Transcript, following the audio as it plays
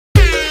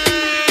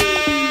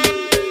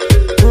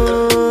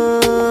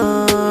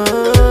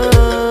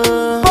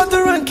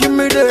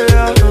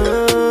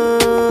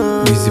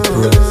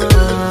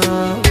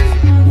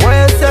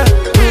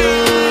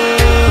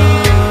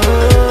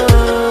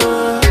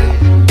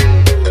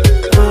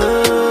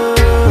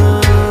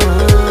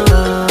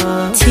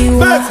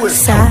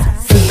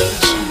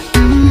savage.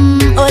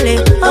 Ole,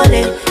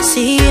 ole,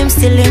 see him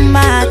still in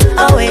my heart.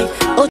 Oh wait.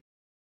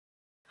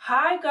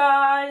 Hi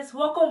guys,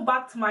 welcome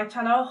back to my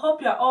channel.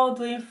 Hope you're all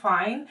doing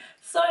fine.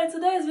 So in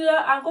today's video,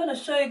 I'm going to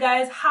show you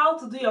guys how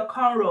to do your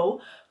cornrow.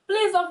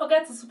 Please don't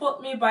forget to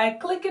support me by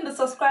clicking the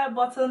subscribe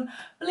button.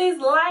 Please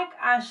like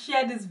and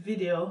share this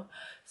video.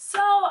 So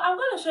I'm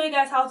going to show you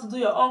guys how to do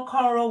your own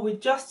cornrow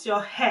with just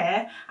your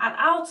hair, and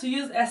how to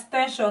use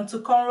extension to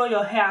cornrow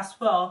your hair as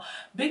well,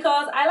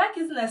 because I like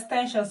using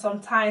extension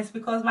sometimes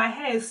because my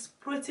hair is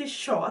pretty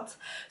short.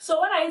 So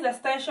when I use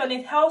extension,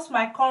 it helps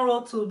my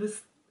cornrow to be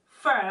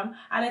firm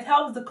and it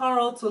helps the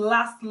cornrow to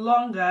last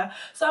longer.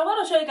 So I'm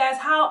going to show you guys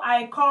how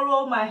I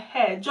cornrow my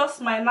hair,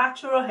 just my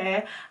natural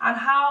hair, and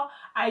how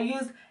I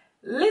use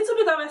little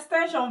bit of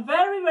extension,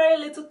 very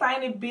little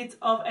tiny bit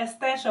of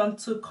extension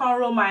to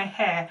cornrow my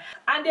hair.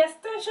 And the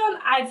extension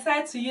I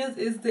decided to use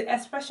is the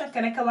Expression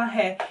Kanekalon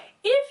hair.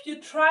 If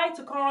you try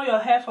to cornrow your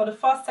hair for the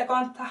first,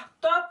 second,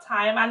 third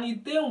time and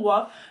it didn't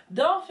work,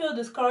 don't feel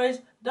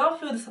discouraged, don't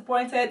feel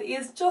disappointed.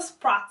 It's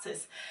just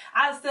practice.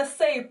 As they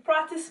say,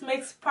 practice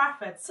makes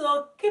perfect.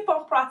 So keep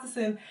on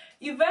practicing.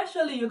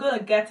 Eventually you're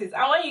gonna get it,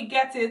 and when you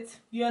get it,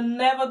 you're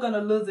never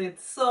gonna lose it.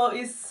 So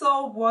it's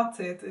so worth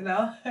it, you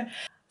know.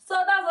 So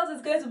that's what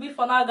it's going to be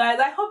for now, guys.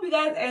 I hope you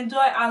guys enjoy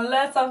and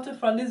learn something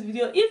from this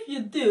video. If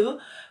you do,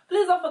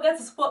 please don't forget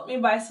to support me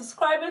by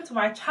subscribing to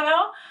my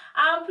channel,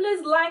 and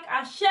please like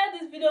and share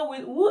this video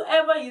with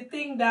whoever you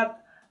think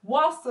that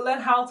wants to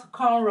learn how to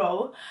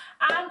cornrow.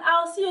 And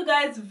I'll see you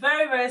guys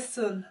very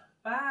soon.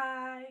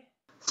 Bye.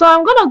 So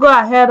I'm gonna go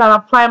ahead and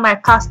apply my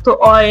castor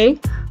oil.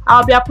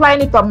 I'll be applying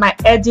it on my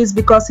edges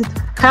because it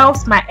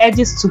helps my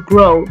edges to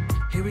grow.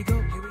 Here we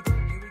go.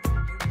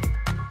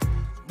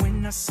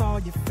 When I saw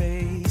your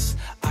face,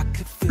 I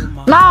could feel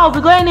my Now I'll be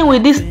going in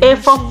with this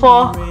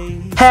A44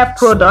 hair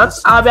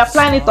product. I'll be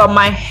applying it on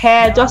my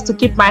hair just to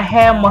keep my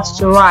hair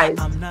moisturized.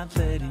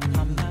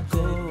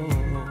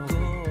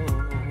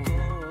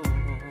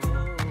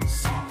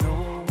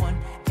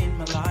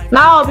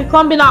 Now I'll be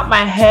combing out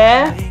my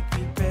hair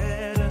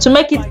to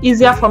make it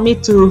easier for me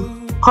to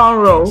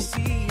cornrow.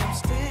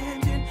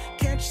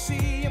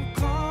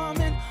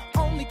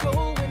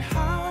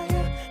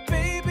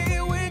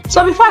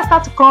 So before I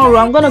start to cornrow,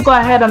 I'm going to go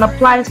ahead and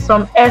apply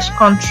some edge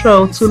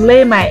control to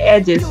lay my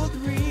edges.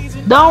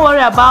 Don't worry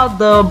about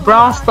the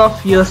brown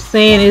stuff you're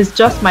seeing, it's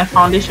just my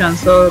foundation,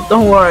 so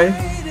don't worry.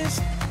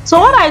 So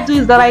what I do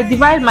is that I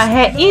divide my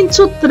hair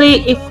into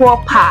 3 equal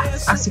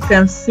parts, as you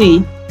can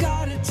see.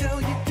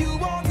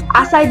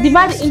 As I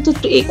divide it into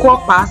 3 equal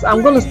parts,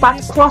 I'm going to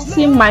start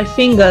crossing my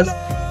fingers.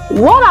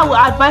 What I will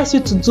advise you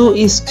to do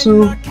is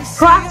to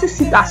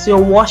practice it as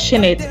you're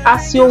washing it.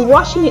 As you're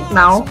washing it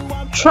now,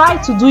 try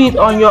to do it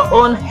on your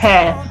own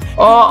hair,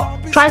 or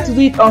try to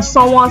do it on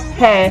someone's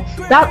hair.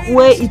 That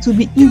way it will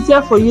be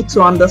easier for you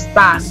to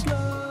understand.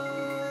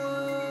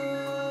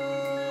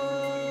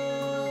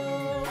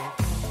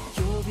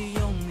 You're the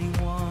only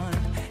one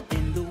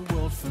in the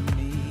world for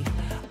me.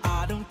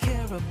 I don't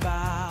care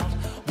about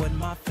what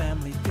my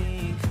family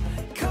think,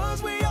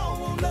 'cause we all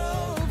want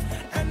love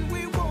and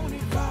we want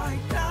it right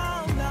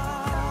now.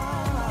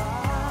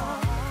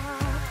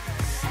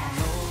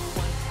 No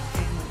one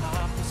in my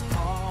life was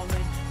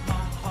calling,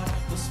 my heart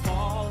was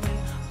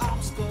falling, I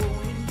was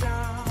going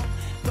down,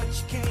 but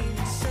you came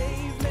and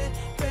saved me.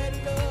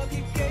 Better love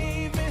you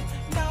gave me,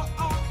 now I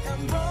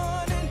am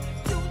running.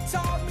 You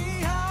taught me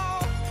how,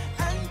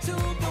 and to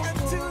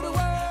the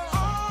world,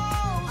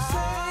 all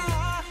say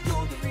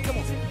you're the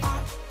reason I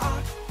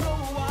know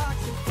I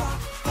can fly.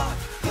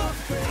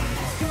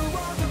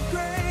 You're the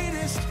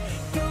greatest,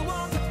 you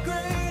are the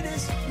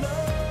greatest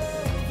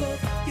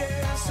love,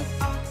 yeah. So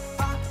I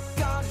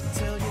gotta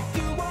tell you,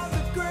 you are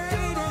the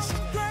greatest,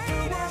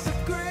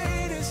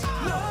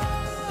 love.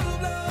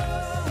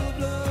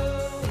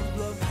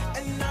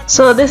 And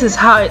So this is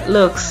how it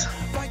looks.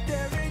 right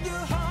there in your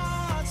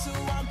heart, so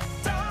I'm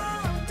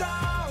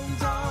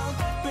down,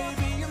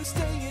 baby, I'm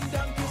staying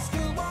down, 'cause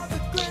you are the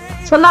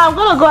greatest. So now I'm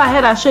going to go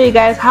ahead and show you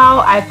guys how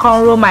I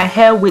cornrow my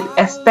hair with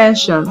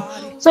extension.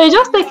 So you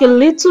just take a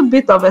little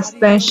bit of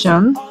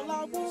extension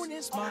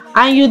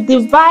and you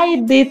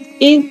divide it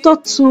into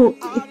 2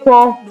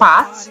 equal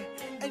parts.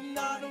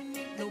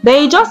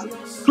 Then you just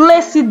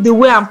place it the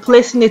way I'm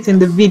placing it in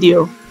the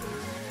video.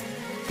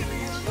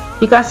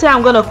 You can see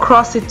I'm going to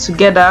cross it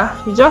together.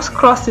 You just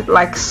cross it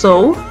like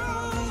so.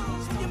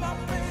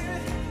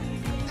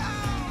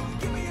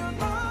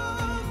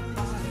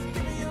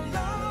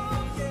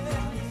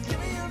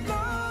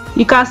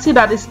 You can see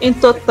that it's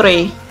into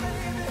 3.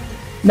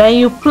 Then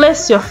you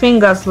place your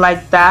fingers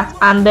like that,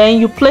 and then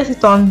you place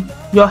it on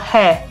your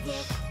hair.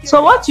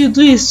 So what you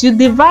do is you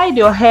divide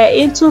your hair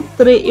into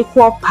 3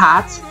 equal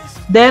parts,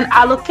 then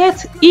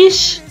allocate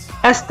each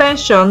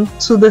extension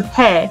to the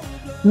hair,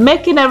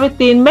 making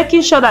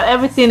sure that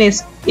everything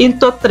is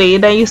into 3.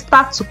 Then you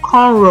start to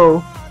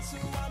cornrow.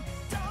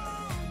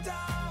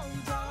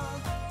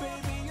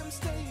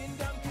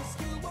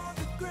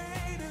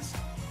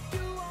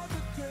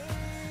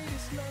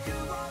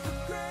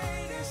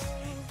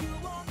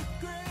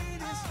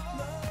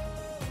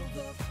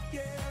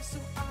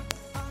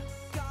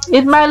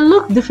 It might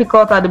look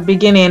difficult at the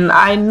beginning,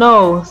 I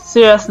know,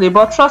 seriously,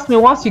 but trust me,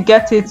 once you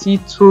get it,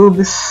 it will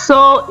be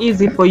so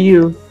easy for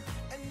you.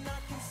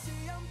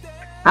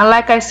 And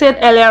like I said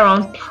earlier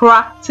on,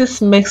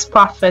 practice makes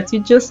perfect.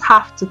 You just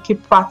have to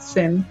keep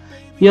practicing.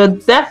 You're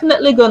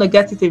definitely going to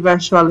get it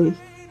eventually.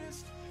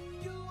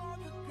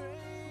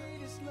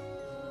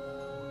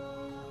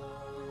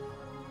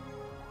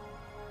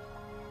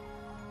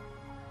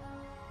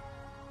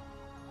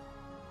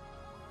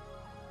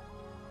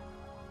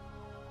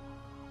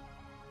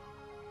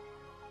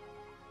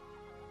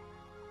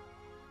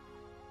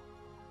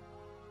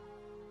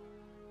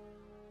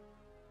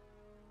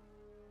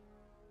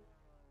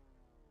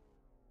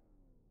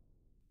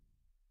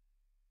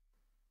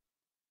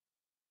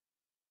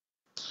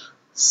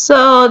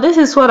 So this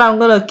is what I'm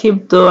gonna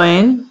keep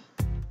doing.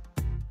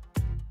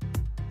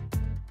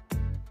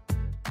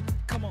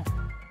 Come on.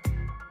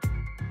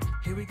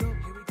 Here we go.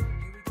 Here we go.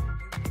 Here we go.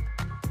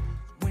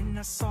 When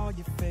I saw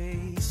your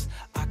face,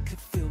 I could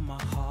feel my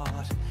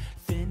heart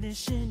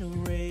finishing a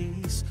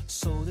race,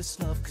 so this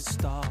love could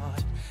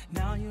start.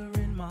 Now you're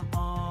in my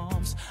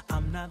arms.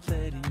 I'm not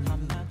letting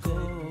go.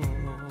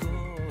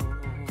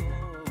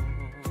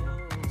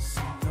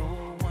 So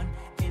no one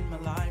in my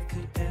life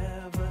could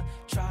ever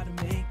try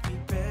to make me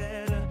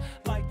better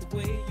like the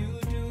way you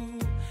do.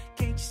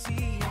 Can't you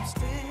see I'm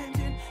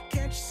standing?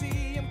 Can't you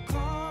see I'm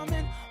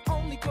coming?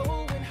 Only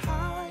going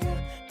higher,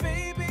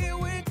 baby,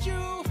 with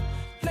you.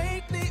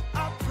 Lately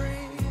I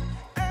pray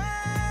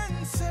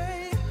and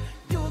say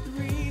you're the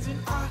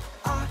reason I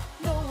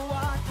know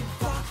I can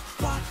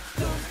fly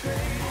the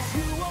greatest.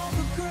 You are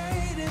the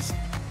greatest.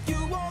 You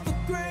are the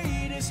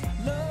greatest.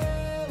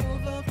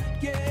 Love,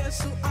 yeah.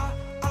 So I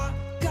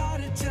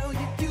gotta tell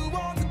you, you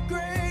are the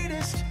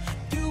greatest.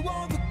 You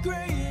are the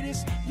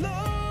greatest.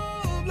 Love,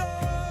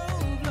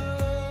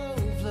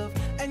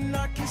 and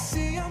I can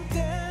see I'm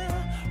there,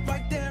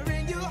 right there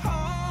in your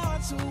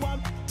heart. So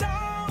I'm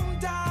down.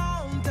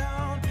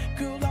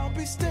 Girl, I'll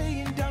be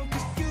staying down,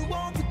 'cause you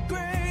are the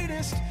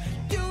greatest.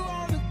 You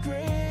are the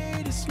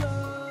greatest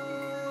love.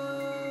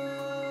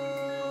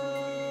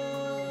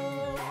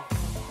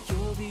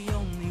 You're the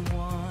only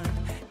one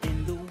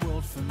in the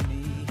world for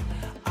me.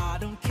 I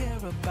don't care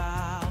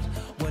about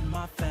what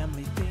my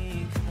family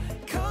think,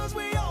 'cause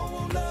we all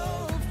want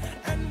love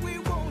and we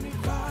want it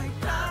right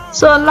now.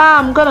 So now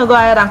I'm gonna go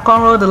ahead and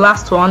cornrow the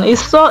last one.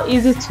 It's so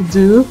easy to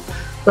do.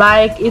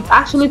 Like, it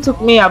actually took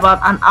me about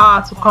an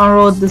hour to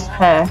cornrow this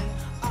hair.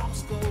 I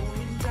was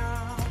going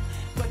down,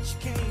 but you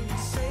came and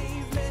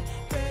saved me.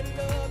 Better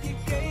love you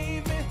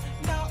gave me.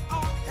 Now I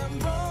am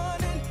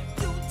running.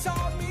 You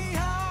taught me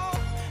how,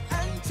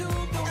 and to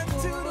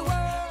the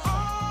world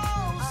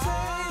all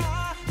say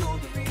you're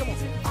the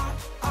reason I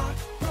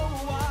know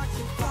I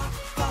can fly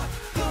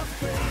the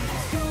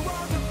greatest. You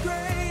are the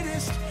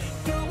greatest.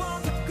 You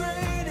are the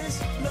greatest.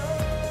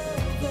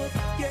 Love,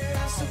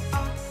 yeah. So I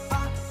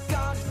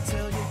gotta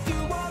tell you, you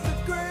are the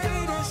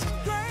greatest.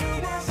 You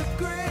are the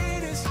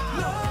greatest.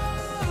 Love,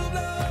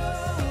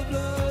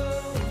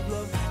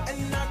 and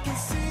I can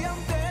see I'm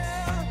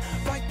there,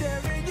 right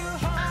there in your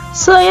heart.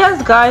 So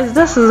yes guys,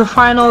 this is the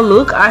final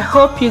look. I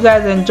hope you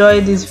guys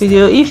enjoyed this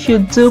video. If you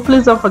do,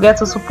 please don't forget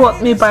to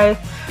support me by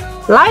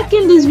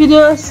liking these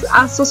videos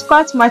and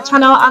subscribe to my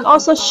channel, and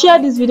also share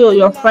this video with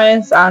your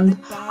friends, and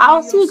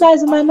I'll see you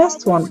guys in my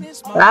next one.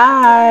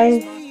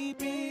 Bye.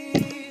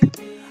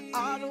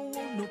 I don't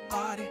want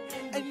nobody,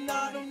 and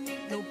I don't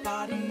need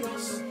nobody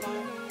else.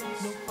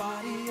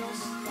 Nobody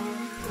else.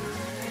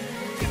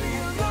 Give me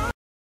your love.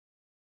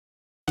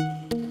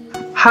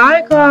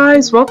 Hi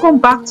guys, welcome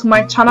back to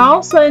my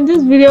channel. So in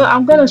this video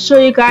I'm going to show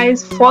you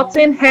guys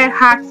 14 hair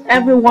hacks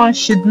everyone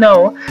should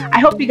know. I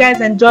hope you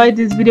guys enjoyed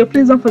this video.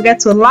 Please don't forget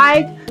to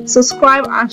like, subscribe, and